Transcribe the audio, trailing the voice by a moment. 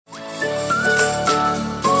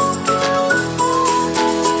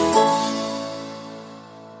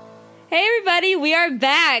are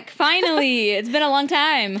back, finally. It's been a long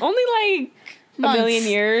time. Only like Months. a million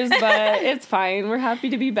years, but it's fine. We're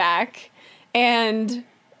happy to be back. And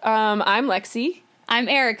I'm Lexi. I'm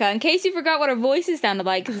Erica, in case you forgot what our voices sounded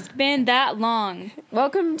like, because it's been that long.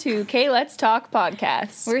 Welcome to K Let's Talk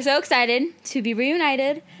podcast. We're so excited to be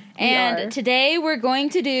reunited. And today we're going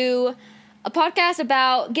to do a podcast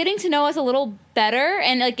about getting to know us a little better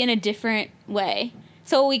and like in a different way.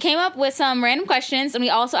 So we came up with some random questions, and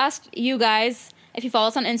we also asked you guys if you follow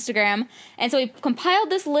us on Instagram. And so we compiled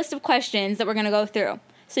this list of questions that we're going to go through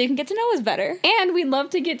so you can get to know us better. And we'd love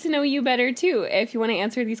to get to know you better, too, if you want to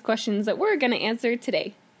answer these questions that we're going to answer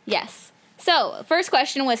today. Yes. So, first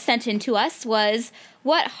question was sent in to us was,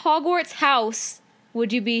 what Hogwarts house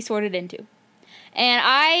would you be sorted into? And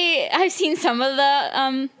I've seen some of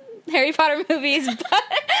the Harry Potter movies,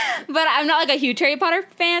 but I'm not like a huge Harry Potter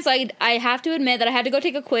fan, so I have to admit that I had to go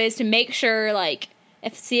take a quiz to make sure, like,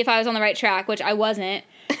 see if I was on the right track, which I wasn't.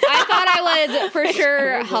 I thought I was for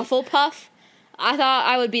sure Hufflepuff. I thought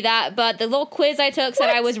I would be that, but the little quiz I took said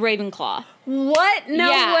I was Ravenclaw. What? No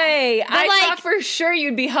way. But I thought for sure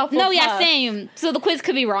you'd be Hufflepuff. No, yeah, same. So the quiz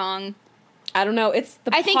could be wrong. I don't know. It's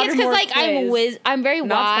the I think it's because, like, I'm very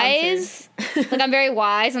Not wise. Like, I'm very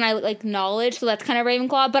wise and I like knowledge, so that's kind of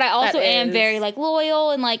Ravenclaw. But I also am very, like, loyal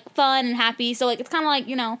and, like, fun and happy. So, like, it's kind of like,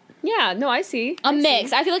 you know. Yeah, no, I see. A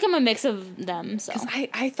mix. I feel like I'm a mix of them, so. Because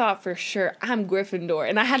I thought for sure I'm Gryffindor,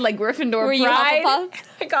 and I had, like, Gryffindor Were you pride. Hufflepuff?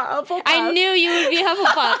 I got Hufflepuff. I knew you would be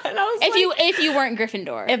Hufflepuff. And I was if you weren't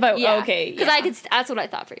Gryffindor. Okay, Because yeah. I could. That's what I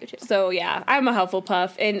thought for you, too. So, yeah, I'm a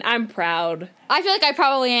Hufflepuff, and I'm proud. I feel like I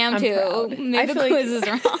probably am, I'm too. proud. Maybe the quiz is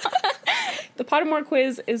wrong. The Pottermore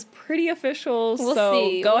quiz is pretty official, We'll so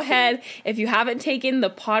see. go ahead. If you haven't taken the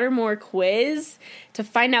Pottermore quiz to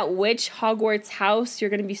find out which Hogwarts house you're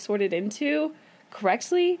going to be sorted into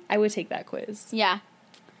correctly, I would take that quiz. Yeah.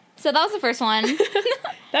 So that was the first one.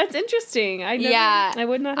 That's interesting. I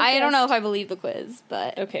would not have I don't know if guessed. I believe the quiz,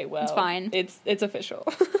 but Okay, well, it's fine. It's official.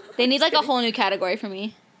 They need like a whole new category for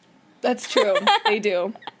me. That's true. They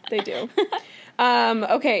do.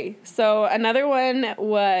 Okay, so another one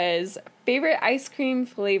was favorite ice cream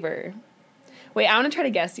flavor. Wait, I want to try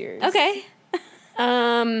to guess yours. Okay.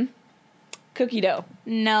 Cookie dough.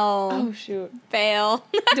 No. Oh, shoot. Fail.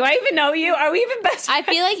 Do I even know you? Are we even best I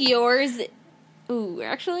friends? feel like yours... Ooh,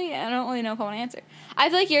 actually, I don't really know if I want to answer. I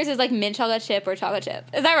feel like yours is like mint chocolate chip or chocolate chip.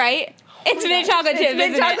 Is that right? It's mint chocolate chip, It's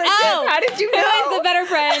mint isn't chocolate it? chip. Oh! How did you know? Who is the better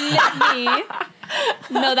friend? Me.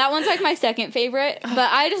 No, that one's like my second favorite. But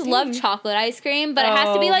I just love chocolate ice cream. But it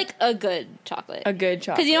has to be like a good chocolate. A good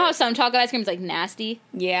chocolate. Because you know how some chocolate ice cream is like nasty?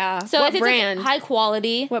 Yeah. So what if it's brand? like high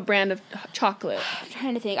quality... What brand of chocolate? I'm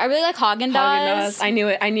trying to think. I really like Haagen-Dazs. Haagen-Dazs. I knew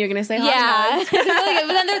it. I knew you were going to say Haagen-Dazs. Yeah. It's really good.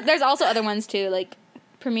 But then there's also other ones too, like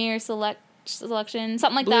Premier Selection,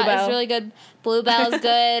 something like that Bluebell. is really good. Bluebell is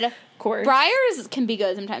good. Of course. Briars can be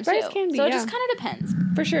good sometimes Briars too. can be, so it yeah. just kind of depends.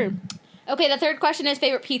 For sure. Okay, the third question is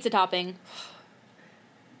favorite pizza topping.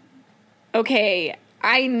 Okay,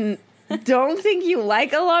 don't think you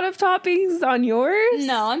like a lot of toppings on yours.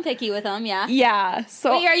 No, I'm picky with them. Yeah. Yeah.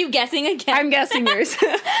 So Wait, are you guessing again? I'm guessing yours.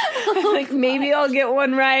 Like maybe I'll get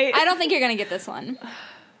one right. I don't think you're gonna get this one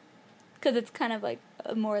because it's kind of like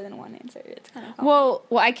more than one answer. It's kind of Well,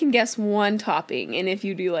 I can guess one topping, and if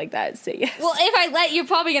you do like that, say yes. Well, if I let you're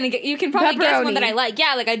probably gonna get. You can probably guess one that I Pepperoni. like.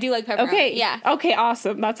 Yeah, like I do like pepperoni. Okay. Yeah. Okay.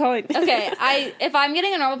 Awesome. That's all I. Okay, if I'm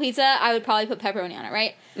getting a normal pizza, I would probably put pepperoni on it,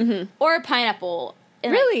 right? Mm-hmm. Or pineapple.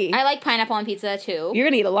 And, Really? I like pineapple on pizza too. You're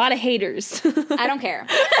gonna eat a lot of haters. I don't care.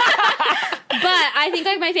 But I think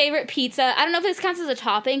like my favorite pizza. I don't know if this counts as a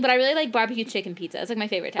topping, but I really like barbecue chicken pizza. It's like my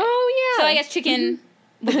favorite type. Oh yeah. So I guess chicken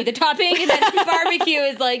would be the topping, and then barbecue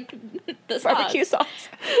is like the sauce. barbecue sauce.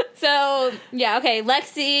 So yeah, okay.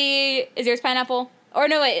 Lexi, is yours pineapple? Or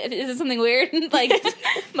no, wait, is it something weird like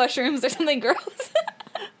mushrooms or something gross?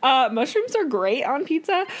 Mushrooms are great on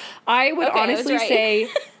pizza. I would Okay, I was honestly right. say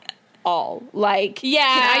all. Like, Yeah.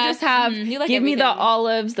 can I just have You like give me the everything.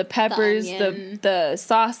 olives, the peppers, onion. the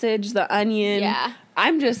sausage, the onion. Yeah.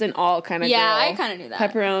 I'm just an all kind of Yeah, girl. I kind of knew that.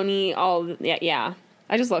 Pepperoni, all yeah.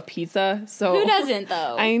 I just love pizza. So Who doesn't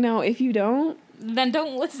though? I know. If you don't, Then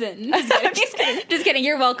don't listen. Just kidding. Just kidding.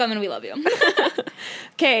 You're welcome and we love you.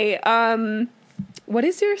 okay. What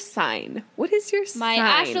is your sign? What is your My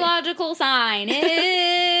sign? astrological sign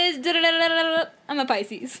is... I'm a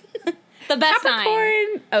Pisces. The best sign.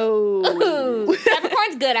 Capricorn. Oh. Ooh.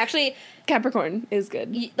 Capricorn's good, actually. Capricorn is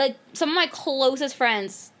good. Like, some of my closest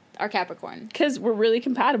friends are Capricorn. Because we're really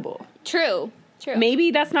compatible. True.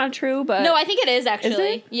 Maybe that's not true, but... No, I think it is, actually. Is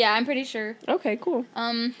it? Yeah, I'm pretty sure. Okay, cool.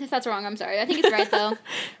 If that's wrong, I'm sorry. I think it's right, though.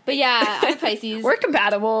 But yeah, I'm a Pisces. We're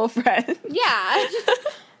compatible friends. Yeah.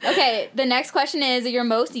 Okay, the next question is your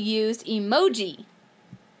most used emoji.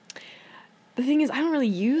 The thing is, I don't really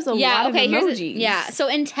use a lot of emojis. Yeah, so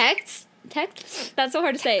in text, that's so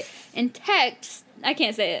hard to say. In text, I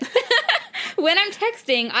can't say it. When I'm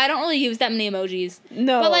texting, I don't really use that many emojis.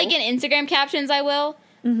 No. But, like, in Instagram captions, I will.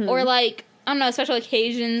 Mm-hmm. Or, like, I don't know, special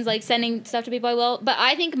occasions, like, sending stuff to people, I will. But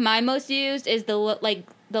I think my most used is the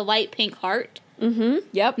light pink heart. Mm-hmm.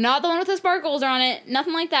 Yep. Not the one with the sparkles on it.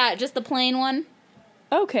 Nothing like that. Just the plain one.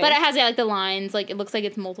 Okay. But it has, like, the lines. Like, it looks like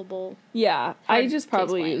it's multiple. Yeah. I just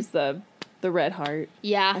probably use the red heart.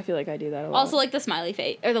 Yeah. I feel like I do that a lot. Also, like, the smiley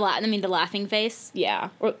face. Or the laughing face. Yeah.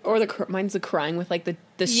 Or mine's the crying with, like, the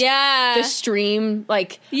the stream,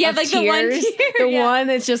 like, of like tears. The one tear. The Yeah. one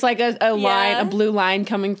that's just, like, a line, a blue line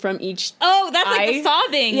coming from each that's eye. like the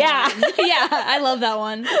sobbing. Yeah. One. Yeah, I love that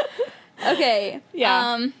one. Okay.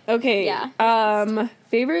 Yeah. Okay. Yeah.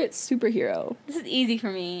 Favorite superhero? This is easy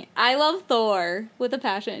for me. I love Thor with a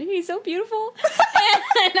passion. He's so beautiful.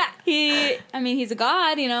 And he's a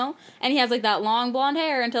god, you know, and he has, like, that long blonde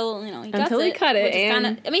hair until, you know, he cut it.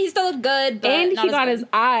 And he still looked good, but and not he got good. his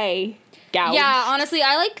eye gouged. Yeah, honestly,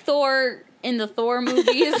 I like Thor in the Thor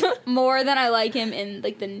movies more than I like him in,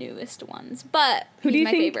 like, the newest ones. But he's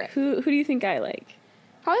my favorite. Who do you think I like?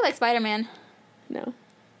 Probably like Spider-Man. No.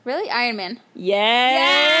 Really? Iron Man.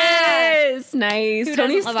 Yes! Nice. Who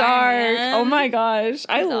Tony doesn't love Stark. Iron Man? Oh my gosh.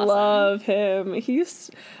 I awesome. love him.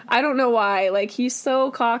 I don't know why. Like, he's so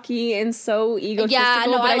cocky and so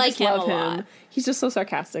egotistical, but I like just him love a him. lot. He's just so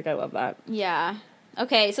sarcastic. I love that. Yeah.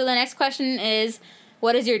 Okay, so the next question is,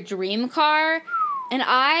 what is your dream car? And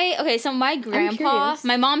so my grandpa,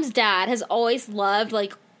 my mom's dad, has always loved,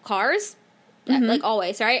 like, cars. Mm-hmm. Like,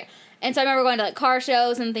 always, right? And so I remember going to, like, car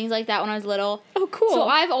shows and things like that when I was little. Oh, cool. So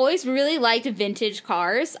I've always really liked vintage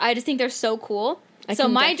cars. I just think they're so cool. So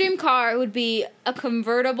my dream car would be a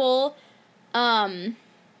convertible, oh,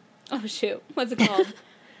 shoot. What's it called?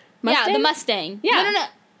 Mustang? Yeah, the Mustang. Yeah. No.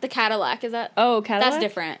 The Cadillac, is that? Oh, Cadillac? That's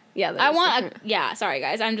different. Yeah, I want sorry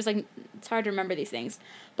guys. I'm just, like, it's hard to remember these things.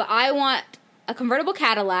 But I want a convertible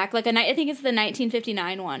Cadillac, like I think it's the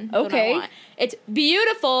 1959 one. Okay. What I want. It's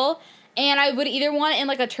beautiful. And I would either want it in,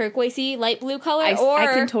 like, a turquoisey light blue color or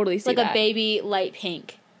I can totally see like that. a baby light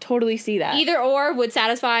pink. Totally see that. Either or would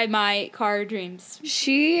satisfy my car dreams.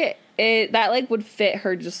 That, like, would fit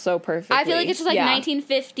her just so perfectly. I feel like it's just, like,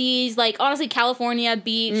 1950s, like, honestly, California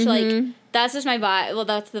beach, like, that's just my vibe. Well,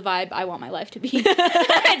 that's the vibe I want my life to be.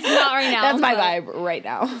 It's not right now. That's my vibe right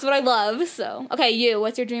now. That's what I love, so. Okay,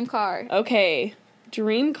 what's your dream car? Okay,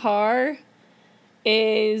 dream car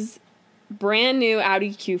is brand new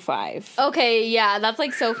Audi Q5. Okay, yeah, that's,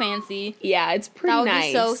 like, so fancy. Yeah, it's pretty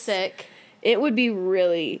nice. That would be so sick. It would be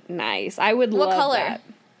really nice. I would love that. What color?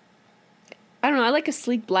 I don't know. I like a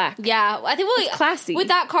sleek black. Yeah, I think it's classy. With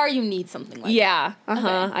that car, you need something like that. Okay.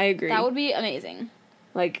 I agree. That would be amazing.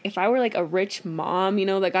 Like, if I were, like, a rich mom, you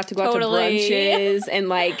know, that got to go out to Totally. brunches and,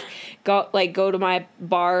 like, go to my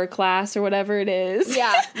bar class or whatever it is.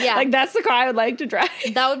 Yeah. Like, that's the car I would like to drive.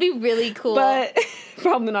 That would be really cool. But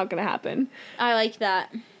probably not going to happen. I like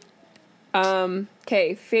that.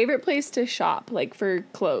 Okay, favorite place to shop, like, for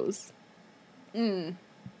clothes?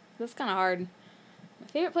 That's kind of hard. My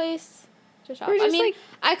favorite place to shop. Or just, I mean, like-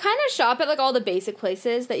 I kind of shop at, like, all the basic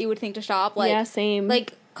places that you would think to shop. Like, yeah, same.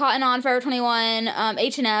 Like, Cotton On, Forever 21,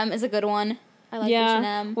 H&M is a good one. I like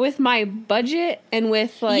H&M. With my budget and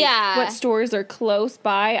with, like, Yeah. what stores are close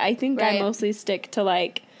by, I think I Right. mostly stick to,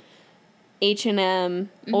 like, H&M,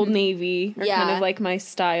 Old Navy, are kind Yeah. of, like, my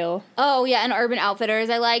style. Oh, yeah, and Urban Outfitters.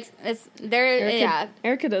 I like,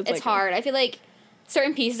 Erica does, it's like, hard. I feel like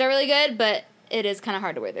certain pieces are really good, but it is kind of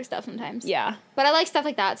hard to wear their stuff sometimes. Yeah. But I like stuff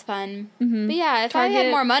like that. It's fun. Mm-hmm. But yeah, if I had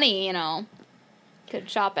Target. more money, you know, could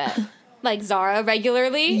shop at, like, Zara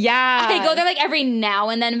regularly. Yeah. I go there, like, every now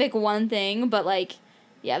and then and pick one thing, but, like,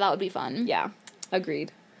 yeah, that would be fun. Yeah.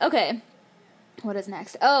 Agreed. Okay. What is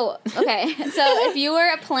next? Oh, okay. So if you were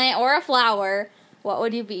a plant or a flower, what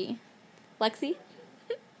would you be? Lexi?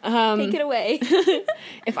 Take it away.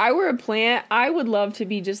 If I were a plant, I would love to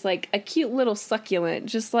be just, like, a cute little succulent.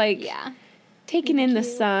 Just, like, Yeah. taking in the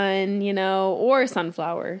sun, you know, or a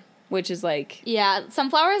sunflower, which is, like... Yeah,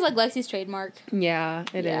 sunflower is, like, Lexi's trademark. Yeah,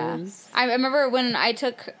 it is. I remember when I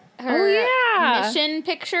took her mission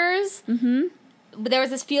pictures. Mm-hmm. There was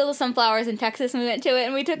this field of sunflowers in Texas, and we went to it,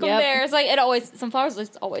 and we took them there. It's like, sunflowers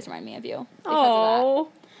just always remind me of you. Oh.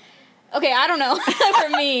 Okay, I don't know. For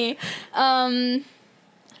me, I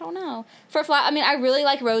don't know. For I really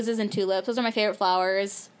like roses and tulips. Those are my favorite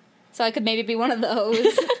flowers. So I could maybe be one of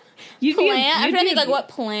those. I'm trying to think, like, what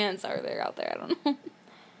plants are there out there? I don't know.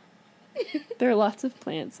 There are lots of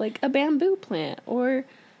plants, like a bamboo plant or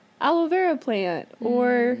aloe vera plant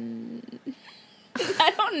or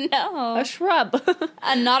I don't know. a shrub.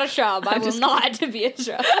 Not a shrub. I will not be a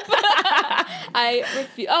shrub. I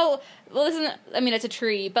refuse. Oh, well, this isn't. I mean, it's a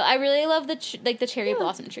tree, but I really love the cherry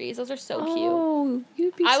blossom trees. Those are so cute. Oh,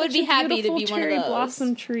 you'd be. I would such be a happy to beautiful be one of cherry those.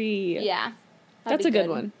 blossom tree. Yeah, That's a good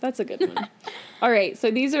one. That's a good one. All right,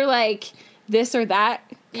 so these are like this or that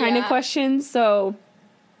kind of Yeah. questions. So,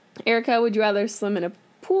 Erica, would you rather swim in a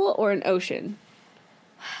pool or an ocean?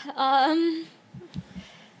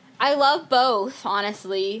 I love both,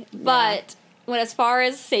 honestly, but when as far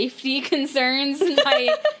as safety concerns,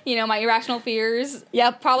 my my irrational fears,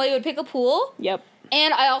 Yep. probably would pick a pool. Yep.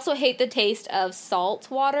 And I also hate the taste of salt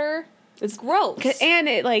water. It's gross. And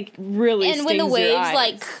it like really And when the stings your waves eyes.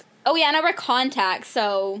 like, oh yeah, and I wear contacts,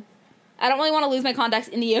 so I don't really want to lose my contacts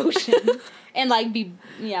in the ocean and like be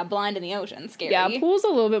blind in the ocean. Scary. Yeah, pool's a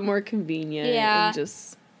little bit more convenient. Yeah. And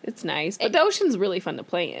just it's nice, but the ocean's really fun to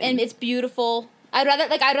play in. And it's beautiful. I'd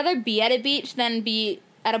rather be at a beach than be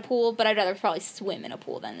at a pool, but I'd rather probably swim in a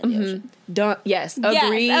pool than in the ocean. Yes,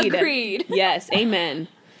 agreed. Yes, agreed. Yes, amen.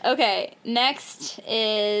 Okay, next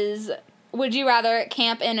is, would you rather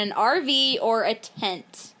camp in an RV or a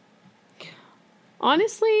tent?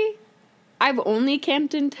 Honestly, I've only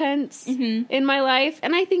camped in tents in my life,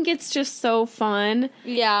 and I think it's just so fun.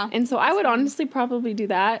 Yeah. And so I would honestly probably do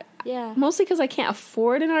that. Yeah. Mostly because I can't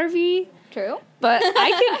afford an RV, True. but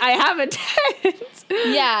I have a tent.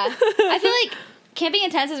 Yeah. I feel like camping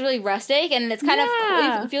in tents is really rustic, and it's kind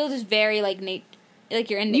Yeah. of, it feels just very like like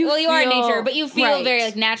you're in, You you are in feel- nature, but you feel right. very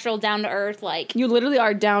like natural, down to earth, like. You literally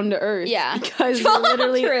are down to earth. Yeah. Because you're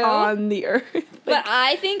literally True. on the earth. But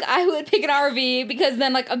I think I would pick an RV because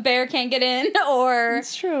then like a bear can't get in, or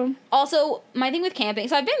It's true. also my thing with camping.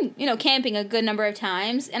 So I've been camping a good number of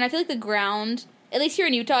times, and I feel like the ground, at least here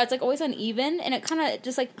in Utah, it's like always uneven, and it kind of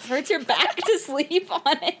just like hurts your back to sleep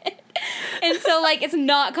on it, and so like it's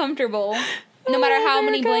not comfortable, no matter how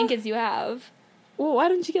many Erica. blankets you have. Well, why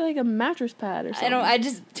don't you get like a mattress pad or something? I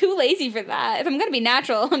just too lazy for that. If I'm gonna be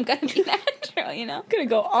natural, I'm gonna be natural, I'm gonna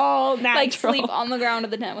go all natural. like sleep on the ground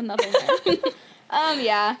of the tent with nothing there.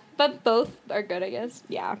 Yeah, but both are good, I guess.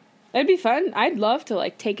 Yeah. That'd be fun. I'd love to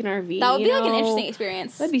like take an RV. That would be like an know? interesting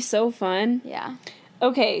experience. That'd be so fun. Yeah.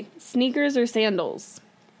 Okay, sneakers or sandals?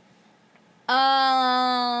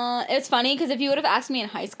 It's funny because if you would have asked me in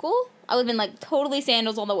high school, I would have been like totally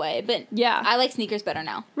sandals all the way. But Yeah. I like sneakers better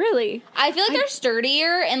now. Really? I feel like they're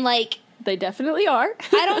sturdier and like They definitely are.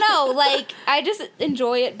 I don't know, like I just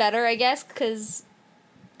enjoy it better, I guess, because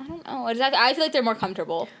I don't know. I feel like they're more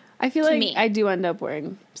comfortable. I feel To like me. I do end up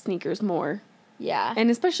wearing sneakers more. Yeah. And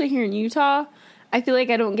especially here in Utah, I feel like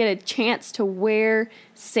I don't get a chance to wear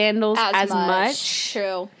sandals as much.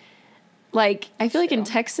 True. Like, I feel like in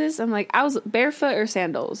True. Texas, I'm like, I was barefoot or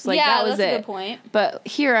sandals. Like, yeah, that was that's it. a good point. But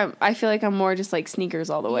here, I feel like I'm more just like sneakers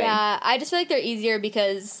all the way. Yeah, I just feel like they're easier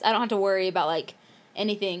because I don't have to worry about like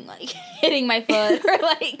anything like hitting my foot or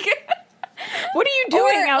like What are you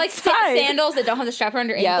doing or, like outside? sandals that don't have the strap around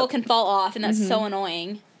your Yep. ankle can fall off, and that's so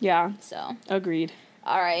annoying. Yeah, So, agreed.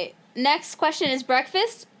 all right. Next question is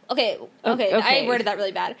breakfast. Okay, Okay. I worded that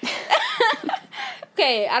really bad.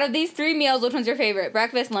 Okay, out of these 3 meals, which one's your favorite?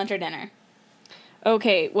 Breakfast, lunch, or dinner?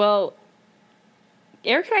 Okay, well,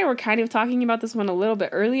 Eric and I were kind of talking about this one a little bit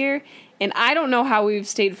earlier, and I don't know how we've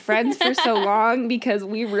stayed friends for so long because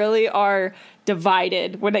we really are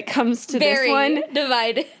divided when it comes to Very this one.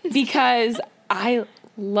 divided. Because I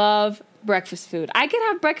love breakfast food. I could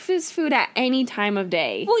have breakfast food at any time of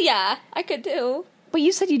day. Well, yeah, I could too. But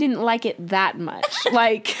you said you didn't like it that much.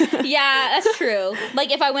 Like, Yeah, that's true. Like,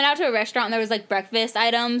 if I went out to a restaurant and there was, like, breakfast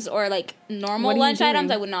items or, like, normal What are you lunch items,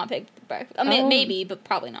 doing? I would not pick breakfast. I mean, Oh. maybe, but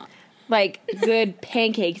probably not. like good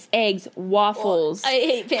pancakes, eggs, waffles. I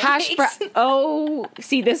hate pancakes. Oh,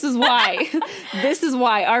 see, this is why. This is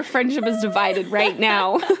why our friendship is divided right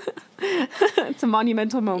now. It's a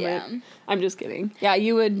monumental moment. Yeah. I'm just kidding. Yeah,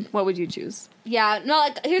 what would you choose? Yeah, no,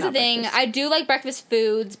 like, here's Not the thing. breakfast. I do like breakfast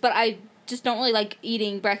foods, but I just don't really like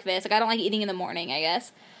eating breakfast. Like, I don't like eating in the morning, I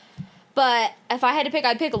guess. But if I had to pick,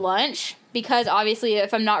 I'd pick lunch, because obviously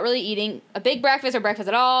if I'm not really eating a big breakfast or breakfast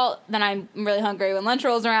at all, then I'm really hungry when lunch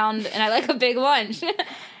rolls around, and I like a big lunch.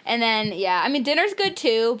 And then, yeah, I mean, dinner's good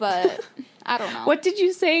too, but I don't know. What did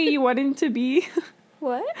you say you wanted to be?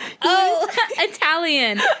 What? Oh,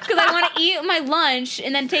 Italian. Because I want to eat my lunch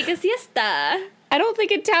and then take a siesta. I don't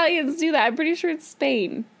think Italians do that. I'm pretty sure it's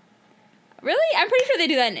Spain. Really? I'm pretty sure they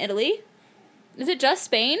do that in Italy. Is it just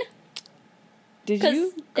Spain? Did Because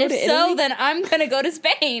you go if to so, Italy? then I'm going to go to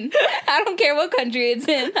Spain. I don't care what country it's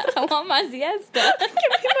in. I want my siesta. Give me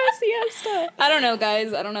my siesta. I don't know,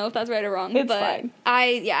 guys. I don't know if that's right or wrong. It's but fine.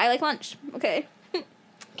 I like lunch. Okay.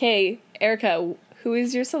 Okay, Erica, who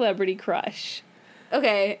is your celebrity crush?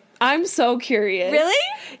 Okay. I'm so curious. Really?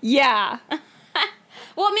 Yeah.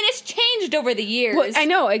 Well, I mean, it's changed over the years. Well, I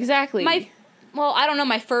know, exactly. Well, I don't know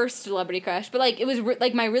my first celebrity crush, but, like, it was,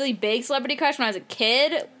 like, my really big celebrity crush when I was a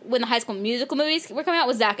kid, when the High School Musical movies were coming out,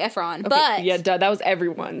 was Zac Efron. Okay, But... yeah, duh, that was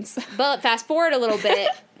everyone's. But fast forward a little bit,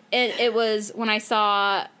 it was when I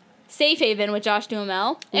saw Safe Haven with Josh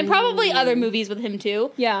Duhamel, and probably other movies with him,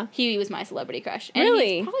 too. Yeah. He was my celebrity crush. And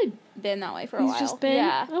Really? he's probably been that way for a while. He's just been?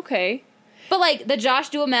 Yeah. Okay. But, like, the Josh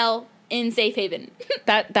Duhamel in Safe Haven.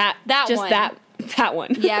 That just one. That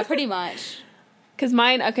one. Yeah, pretty much. Because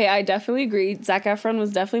mine, okay, I definitely agree. Zac Efron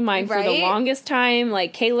was definitely mine for the Right? longest time.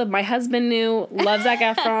 Like, Caleb, my husband, knew, loved Zac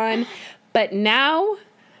Efron. But now,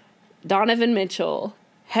 Donovan Mitchell.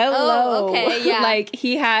 Hello. Oh, okay, yeah. Like,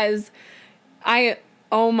 he has,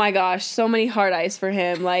 oh my gosh, so many hard eyes for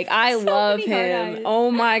him. Like, I love many hard him. eyes. Oh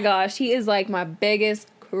my gosh, he is like my biggest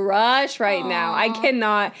crush right now. I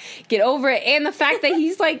cannot get over it. And the fact that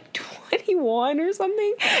he's like 21 or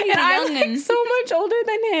something. And I'm like so much older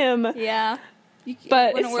than him. Yeah.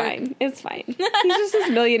 But it's fine. It's fine. He's just this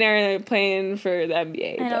millionaire playing for the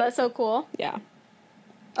NBA. I know, that's so cool. Yeah.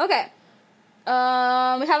 Okay. We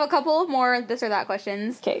have a couple more this or that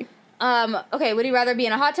questions. Okay. Okay, would you rather be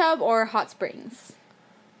in a hot tub or hot springs?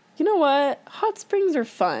 You know what? Hot springs are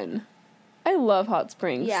fun. I love hot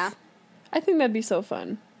springs. Yeah. I think that'd be so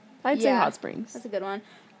fun. I'd say Yeah. hot springs. That's a good one.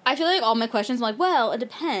 I feel like all my questions, I'm like, well, it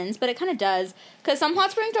depends, but it kind of does. Because some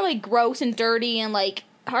hot springs are, like, gross and dirty and, like,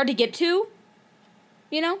 hard to get to.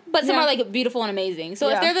 You know? But some Yeah. are, like, beautiful and amazing. So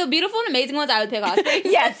Yeah. if they're the beautiful and amazing ones, I would pick hot springs.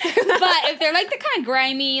 Yes. But if they're, like, the kind of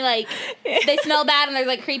grimy, like, they smell bad and there's,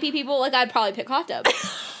 like, creepy people, like, I'd probably pick hot tub.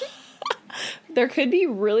 There could be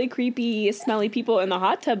really creepy, smelly people in the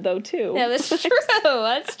hot tub, though, too. Yeah, that's true.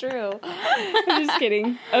 That's true. I'm just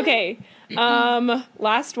kidding. Okay.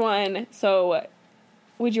 Last one. So,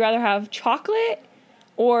 would you rather have chocolate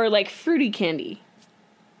or, like, fruity candy?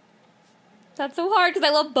 That's so hard because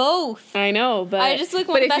I love both. I know, but I just like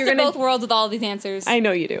but want the if best you're of gonna- both worlds with all of these answers. I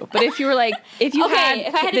know you do. But if you were like, if you Okay,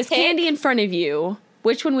 if I had had to this pick- candy in front of you,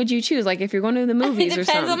 which one would you choose? Like, if you're going to the movies It or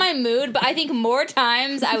depends something. on my mood, but I think more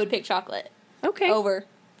times I would pick chocolate Okay. over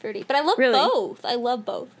fruity. But I love Really? both. I love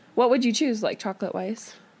both. What would you choose, like,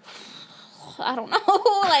 chocolate-wise? I don't know.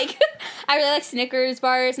 Like, I really like Snickers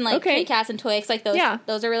bars and, like, Okay. Kit Kats and Twix. Like, those Yeah.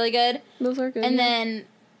 those are really good. Those are good. And yeah. then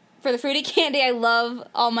for the fruity candy, I love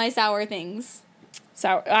all my sour things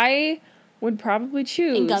Sour. I would probably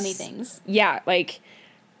choose... and gummy things. Yeah, like,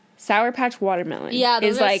 Sour Patch Watermelon. Yeah,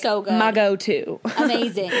 those is are like so good. my go-to.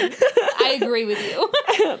 Amazing. I agree with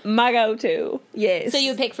you. My go-to. Yes. So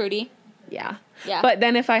you would pick fruity? Yeah. Yeah. But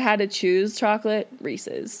then if I had to choose chocolate,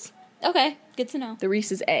 Reese's. Okay, good to know. The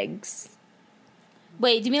Reese's eggs.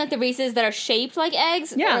 Wait, do you mean like the Reese's that are shaped like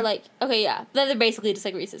eggs? Yeah. Or like, okay, yeah. They're basically just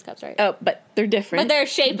like Reese's cups, right? Oh, but they're different. But they're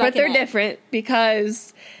shaped But like they're an egg. different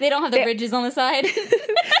because They don't have the They- ridges on the side.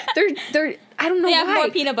 they're I don't know They have why, more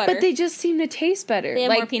peanut butter. but they just seem to taste better. They have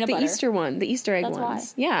like more peanut the butter. Easter one, the Easter egg That's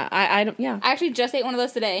ones. why. Yeah, I don't. Yeah. I actually just ate one of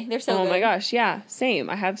those today. They're so Oh good. my gosh, yeah, same.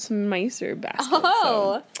 I have some in my Easter basket.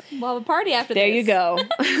 Oh, so. we'll have a party after There this. you go.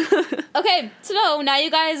 Okay, so now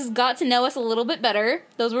you guys got to know us a little bit better.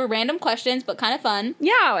 Those were random questions, but kind of fun.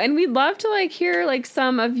 Yeah, and we'd love to like hear like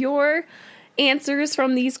some of your answers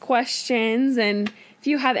from these questions, and if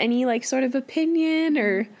you have any like sort of opinion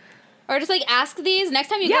or Or just like ask these next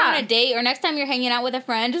time you go Yeah. on a date or next time you're hanging out with a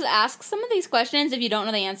friend. Just ask some of these questions if you don't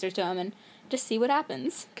know the answers to them and just see what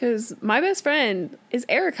happens. because my best friend is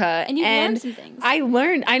Erica, And you learned some things. I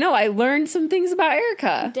learned some things about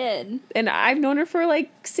Erica, Did. and I've known her for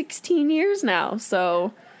like 16 years now.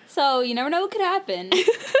 So So you never know what could happen.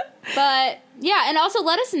 But yeah, and also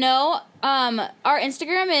let us know. Our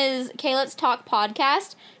Instagram is Let's Talk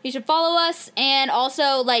Podcast. You should follow us and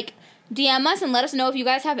also like DM us and let us know if you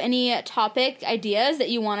guys have any topic ideas that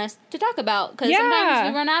you want us to talk about. Because Yeah.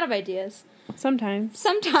 sometimes we run out of ideas. sometimes.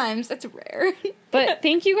 Sometimes that's rare. But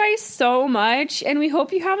thank you guys so much, and we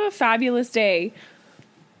hope you have a fabulous day.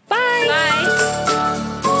 Bye. Bye.